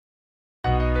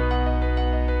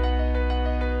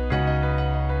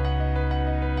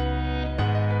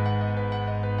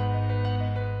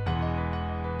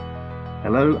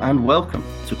Hello and welcome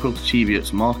to Quilter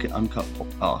Cheviot's Market Uncut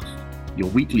podcast, your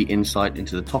weekly insight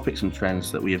into the topics and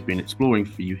trends that we have been exploring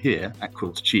for you here at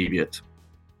Quilter Cheviot.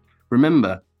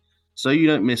 Remember, so you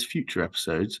don't miss future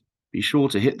episodes, be sure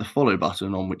to hit the follow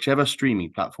button on whichever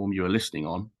streaming platform you are listening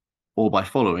on, or by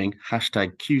following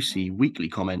hashtag QC Weekly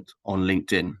Comment on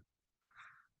LinkedIn.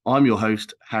 I'm your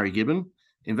host, Harry Gibbon,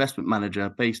 investment manager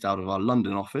based out of our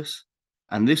London office.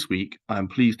 And this week, I am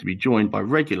pleased to be joined by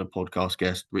regular podcast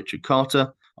guest Richard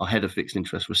Carter, our head of fixed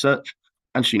interest research,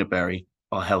 and Sheena Berry,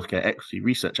 our healthcare equity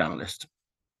research analyst.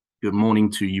 Good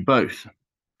morning to you both.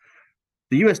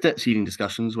 The US debt ceiling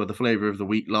discussions were the flavour of the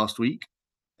week last week.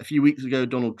 A few weeks ago,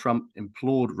 Donald Trump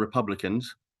implored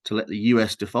Republicans to let the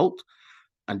US default,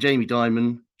 and Jamie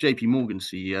Dimon, JP Morgan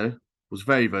CEO, was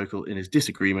very vocal in his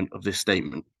disagreement of this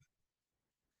statement.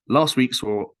 Last week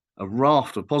saw a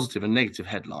raft of positive and negative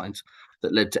headlines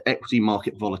that led to equity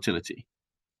market volatility.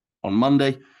 On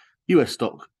Monday, US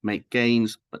stock made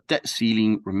gains, but debt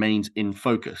ceiling remains in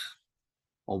focus.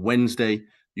 On Wednesday,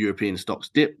 European stocks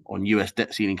dip on US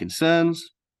debt ceiling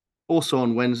concerns. Also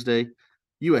on Wednesday,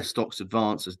 US stocks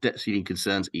advance as debt ceiling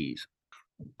concerns ease.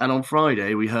 And on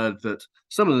Friday, we heard that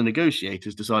some of the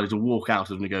negotiators decided to walk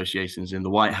out of negotiations in the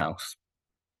White House.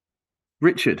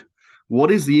 Richard,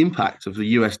 what is the impact of the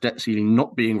US debt ceiling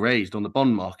not being raised on the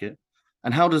bond market,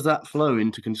 and how does that flow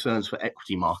into concerns for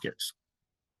equity markets?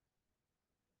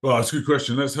 Well, that's a good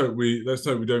question. Let's hope we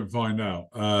don't find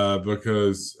out,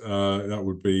 because that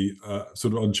would be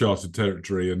sort of uncharted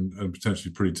territory and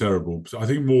potentially pretty terrible. So I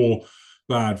think more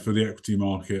bad for the equity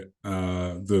market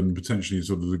than potentially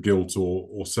sort of the gilt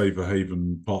or safer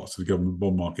haven parts of the government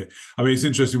bond market. I mean, it's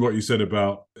interesting what you said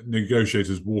about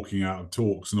negotiators walking out of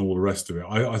talks and all the rest of it.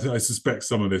 I suspect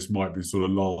some of this might be sort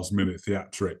of last minute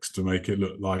theatrics to make it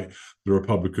look like the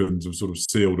Republicans have sort of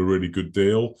sealed a really good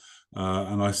deal.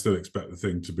 And I still expect the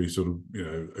thing to be sort of,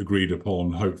 agreed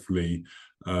upon, hopefully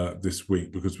this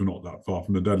week, because we're not that far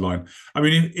from the deadline. I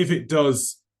mean, if it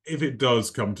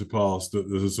does come to pass that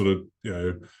there's a sort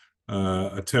of,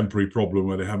 a temporary problem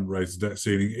where they haven't raised the debt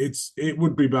ceiling, it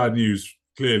would be bad news,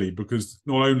 clearly, because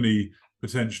not only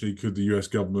potentially could the US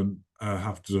government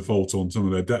have to default on some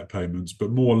of their debt payments,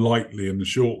 but more likely in the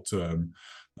short term,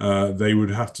 they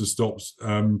would have to stop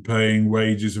paying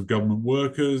wages of government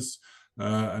workers,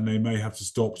 and they may have to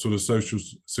stop sort of social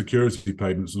security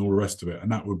payments and all the rest of it.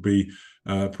 And that would be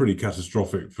pretty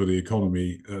catastrophic for the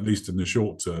economy, at least in the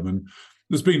short term. And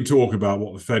there's been talk about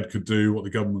what the Fed could do, what the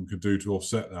government could do to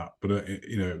offset that. But,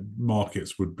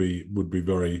 markets would be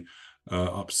very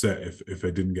upset if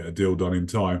they didn't get a deal done in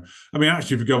time. I mean,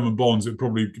 actually, for government bonds, it'd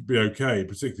probably be okay,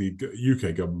 particularly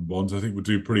UK government bonds, I think would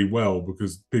do pretty well,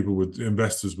 because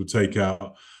investors would take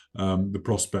out the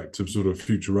prospect of sort of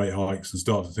future rate hikes and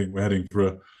start to think we're heading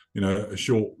for a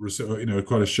short,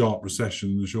 quite a sharp recession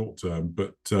in the short term.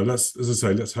 But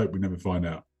let's hope we never find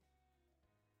out.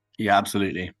 Yeah,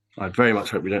 absolutely. I very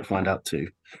much hope we don't find out too.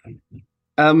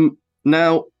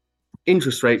 Now,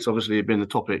 interest rates obviously have been the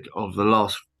topic of the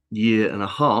last year and a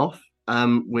half.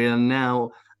 We are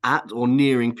now at or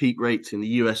nearing peak rates in the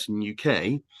US and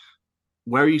UK.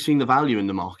 Where are you seeing the value in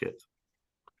the market?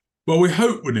 Well, we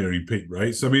hope we're nearing peak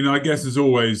rates. I mean, I guess there's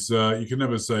always, you can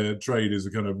never say a trade is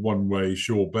a kind of one-way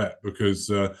sure bet, because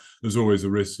there's always a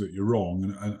risk that you're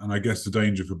wrong. And I guess the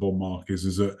danger for bond markets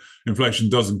is that inflation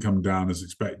doesn't come down as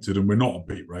expected, and we're not at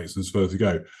peak rates, and there's further to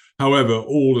go. However,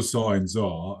 all the signs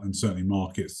are, and certainly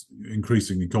markets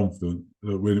increasingly confident,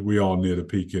 that we are near the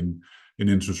peak in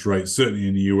interest rates, certainly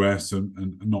in the US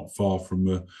and not far from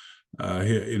the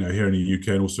here in the UK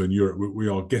and also in Europe, we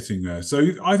are getting there.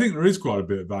 So I think there is quite a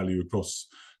bit of value across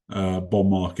bond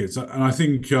markets, and I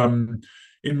think in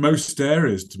most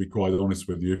areas, to be quite honest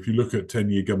with you, if you look at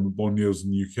 10-year government bond yields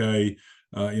in the UK,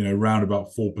 around about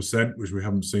 4%, which we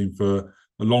haven't seen for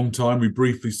a long time. We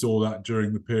briefly saw that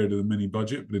during the period of the mini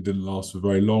budget, but it didn't last for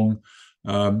very long.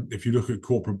 If you look at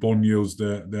corporate bond yields,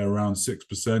 they're around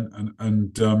 6%,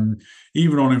 and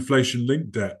even on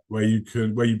inflation-linked debt, where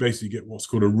you basically get what's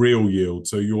called a real yield,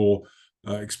 so your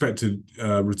expected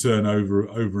return over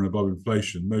and above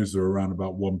inflation, those are around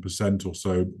about 1% or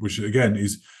so, which again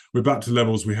we're back to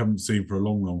levels we haven't seen for a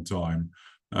long time.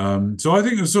 So I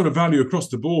think there's sort of value across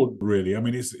the board, really. I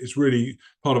mean, it's really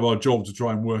part of our job to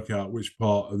try and work out which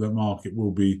part of the market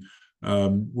will be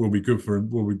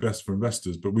best for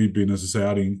investors. But we've been, as I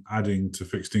say, adding to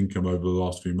fixed income over the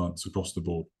last few months across the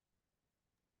board.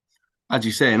 As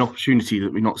you say, an opportunity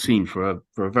that we've not seen for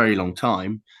a very long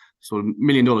time. So $1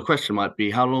 million question might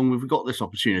be, how long have we got this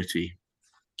opportunity?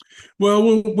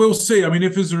 Well, we'll see. I mean,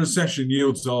 if there's a recession,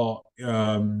 yields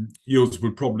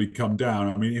would probably come down.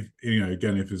 I mean, if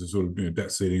again, if there's a sort of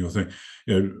debt ceiling or thing,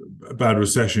 a bad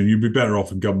recession, you'd be better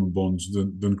off in government bonds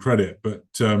than credit. But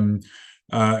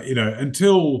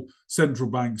until central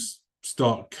banks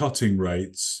start cutting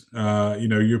rates,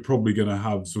 you're probably going to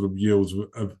have sort of yields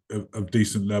of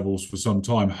decent levels for some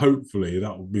time. Hopefully,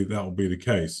 that will be the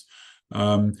case.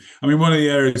 I mean, one of the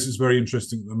areas that's very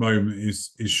interesting at the moment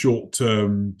is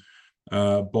short-term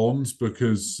bonds,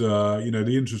 because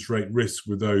the interest rate risk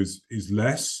with those is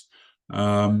less.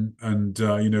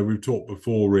 We've talked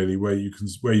before, really, where you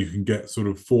can get sort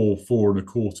of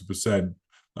 4.25%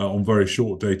 on very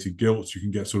short dated gilts. You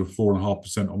can get sort of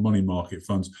 4.5% on money market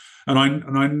funds. And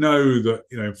I know that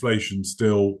inflation's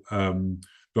still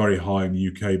very high in the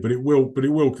UK, but it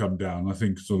will come down. I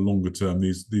think sort of longer term,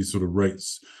 these sort of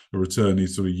rates of return,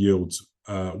 these sort of yields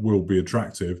will be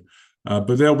attractive.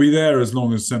 But they'll be there as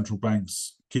long as central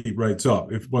banks keep rates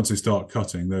up. If once they start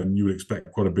cutting, then you would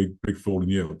expect quite a big fall in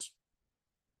yields.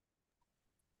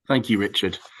 Thank you,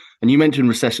 Richard. And you mentioned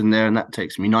recession there, and that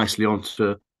takes me nicely on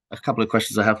to a couple of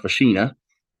questions I have for Sheena.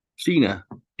 Sheena,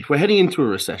 if we're heading into a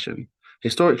recession,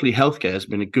 historically healthcare has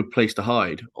been a good place to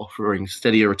hide, offering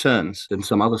steadier returns than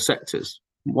some other sectors.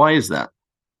 Why is that?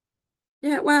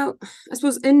 Yeah, well, I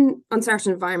suppose in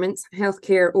uncertain environments,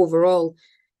 healthcare overall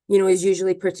is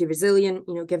usually pretty resilient,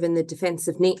 given the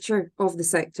defensive nature of the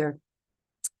sector.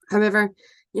 However,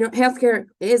 healthcare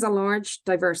is a large,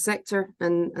 diverse sector,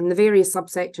 and the various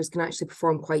subsectors can actually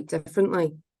perform quite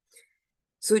differently.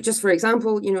 So just for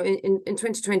example, in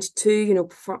 2022,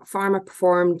 pharma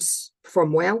performed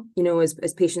well,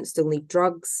 as patients still need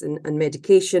drugs and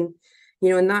medication,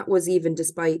 and that was even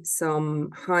despite some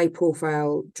high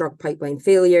profile drug pipeline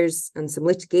failures and some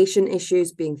litigation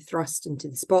issues being thrust into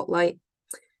the spotlight.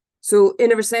 So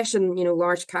in a recession,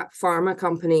 large cap pharma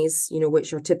companies,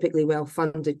 which are typically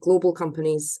well-funded global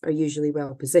companies, are usually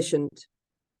well positioned.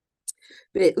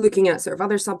 But looking at sort of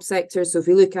other subsectors, so if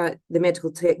we look at the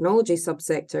medical technology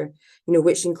subsector,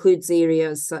 which includes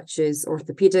areas such as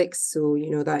orthopedics, so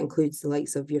that includes the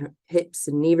likes of your hips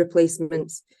and knee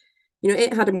replacements,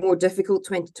 it had a more difficult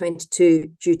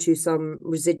 2022 due to some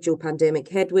residual pandemic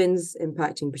headwinds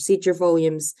impacting procedure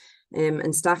volumes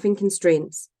and staffing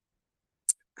constraints.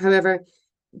 However,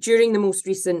 during the most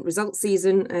recent results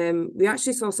season, we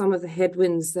actually saw some of the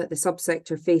headwinds that the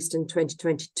subsector faced in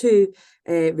 2022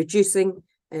 reducing,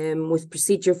 with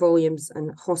procedure volumes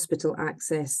and hospital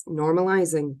access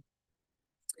normalising.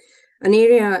 An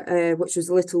area which was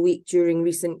a little weak during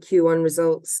recent Q1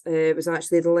 results was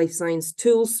actually the life science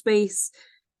tools space.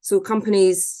 So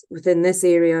companies within this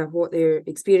area, what they're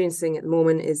experiencing at the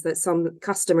moment is that some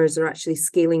customers are actually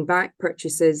scaling back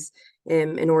purchases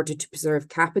in order to preserve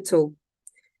capital.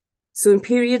 So in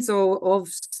periods of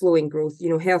slowing growth,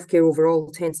 healthcare overall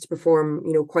tends to perform,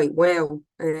 quite well,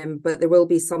 but there will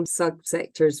be some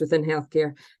subsectors within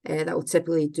healthcare that will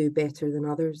typically do better than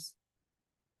others.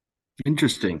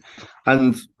 Interesting.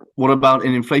 And what about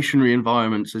in inflationary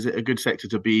environments? Is it a good sector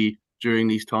to be during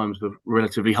these times of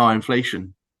relatively high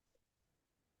inflation?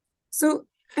 So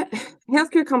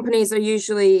healthcare companies are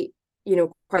usually,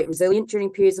 quite resilient during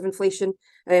periods of inflation,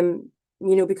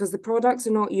 because the products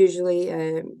are not usually,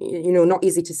 not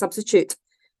easy to substitute.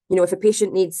 If a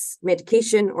patient needs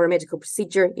medication or a medical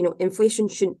procedure, inflation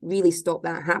shouldn't really stop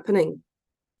that happening.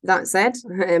 That said,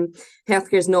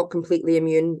 healthcare is not completely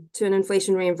immune to an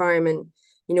inflationary environment,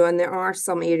 and there are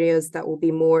some areas that will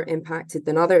be more impacted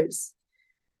than others.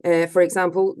 For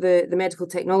example, the medical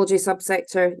technology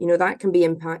subsector, that can be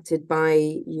impacted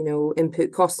by,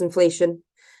 input cost inflation.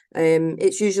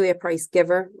 It's usually a price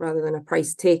giver rather than a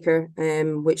price taker,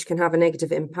 which can have a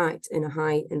negative impact in a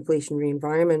high inflationary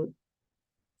environment.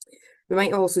 We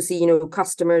might also see,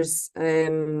 customers,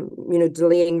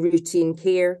 delaying routine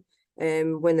care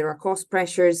when there are cost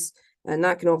pressures, and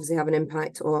that can obviously have an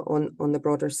impact on the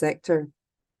broader sector.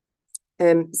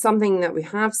 Something that we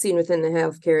have seen within the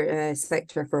healthcare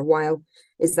sector for a while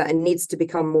is that it needs to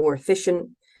become more efficient.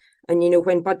 And,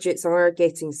 when budgets are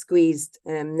getting squeezed,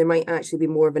 there might actually be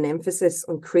more of an emphasis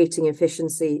on creating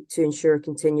efficiency to ensure a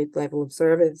continued level of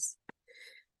service.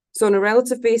 So on a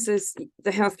relative basis,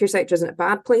 the healthcare sector isn't a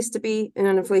bad place to be in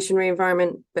an inflationary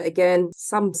environment. But again,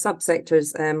 some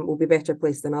subsectors will be better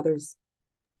placed than others.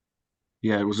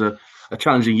 Yeah, it was a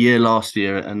challenging year last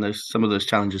year, and some of those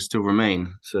challenges still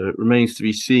remain. So it remains to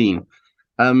be seen.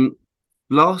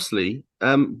 Lastly,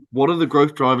 what are the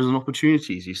growth drivers and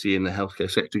opportunities you see in the healthcare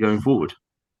sector going forward?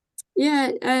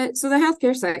 Yeah, so the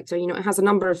healthcare sector, it has a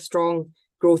number of strong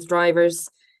growth drivers,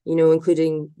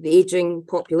 including the aging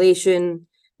population,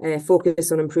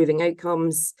 focus on improving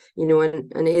outcomes,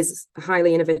 and it is a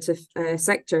highly innovative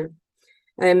sector.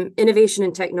 Innovation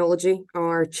and technology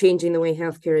are changing the way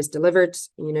healthcare is delivered,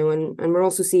 and we're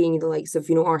also seeing the likes of,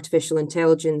 artificial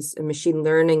intelligence and machine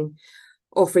learning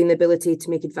offering the ability to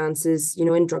make advances,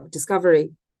 in drug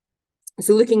discovery.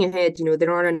 So looking ahead,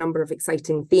 there are a number of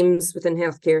exciting themes within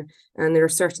healthcare, and there are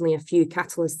certainly a few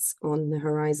catalysts on the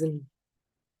horizon.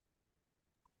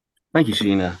 Thank you,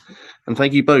 Sheena. And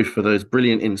thank you both for those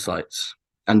brilliant insights,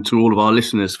 and to all of our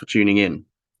listeners for tuning in.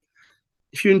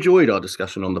 If you enjoyed our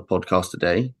discussion on the podcast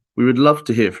today, we would love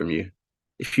to hear from you.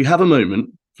 If you have a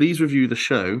moment, please review the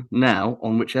show now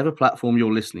on whichever platform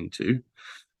you're listening to,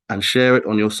 and share it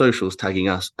on your socials, tagging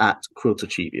us at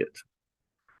QuiltAchieveIt.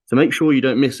 To make sure you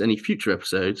don't miss any future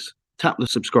episodes, tap the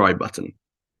subscribe button.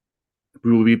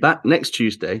 We will be back next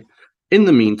Tuesday. In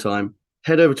the meantime,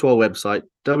 head over to our website,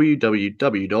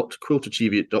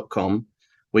 www.quiltachieveit.com,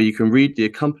 where you can read the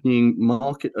accompanying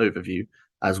market overview,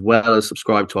 as well as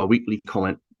subscribe to our weekly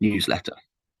comment newsletter.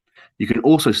 You can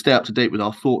also stay up to date with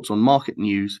our thoughts on market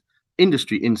news,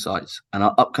 industry insights, and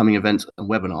our upcoming events and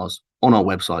webinars on our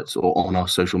websites or on our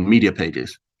social media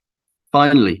pages.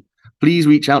 Finally, please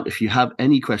reach out if you have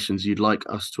any questions you'd like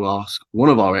us to ask one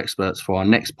of our experts for our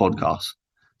next podcast.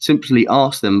 Simply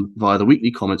ask them via the weekly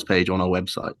comments page on our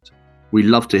website. We'd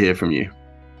love to hear from you.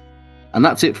 And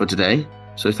that's it for today.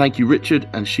 So thank you, Richard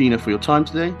and Sheena, for your time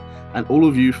today, and all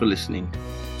of you for listening.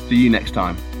 See you next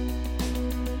time.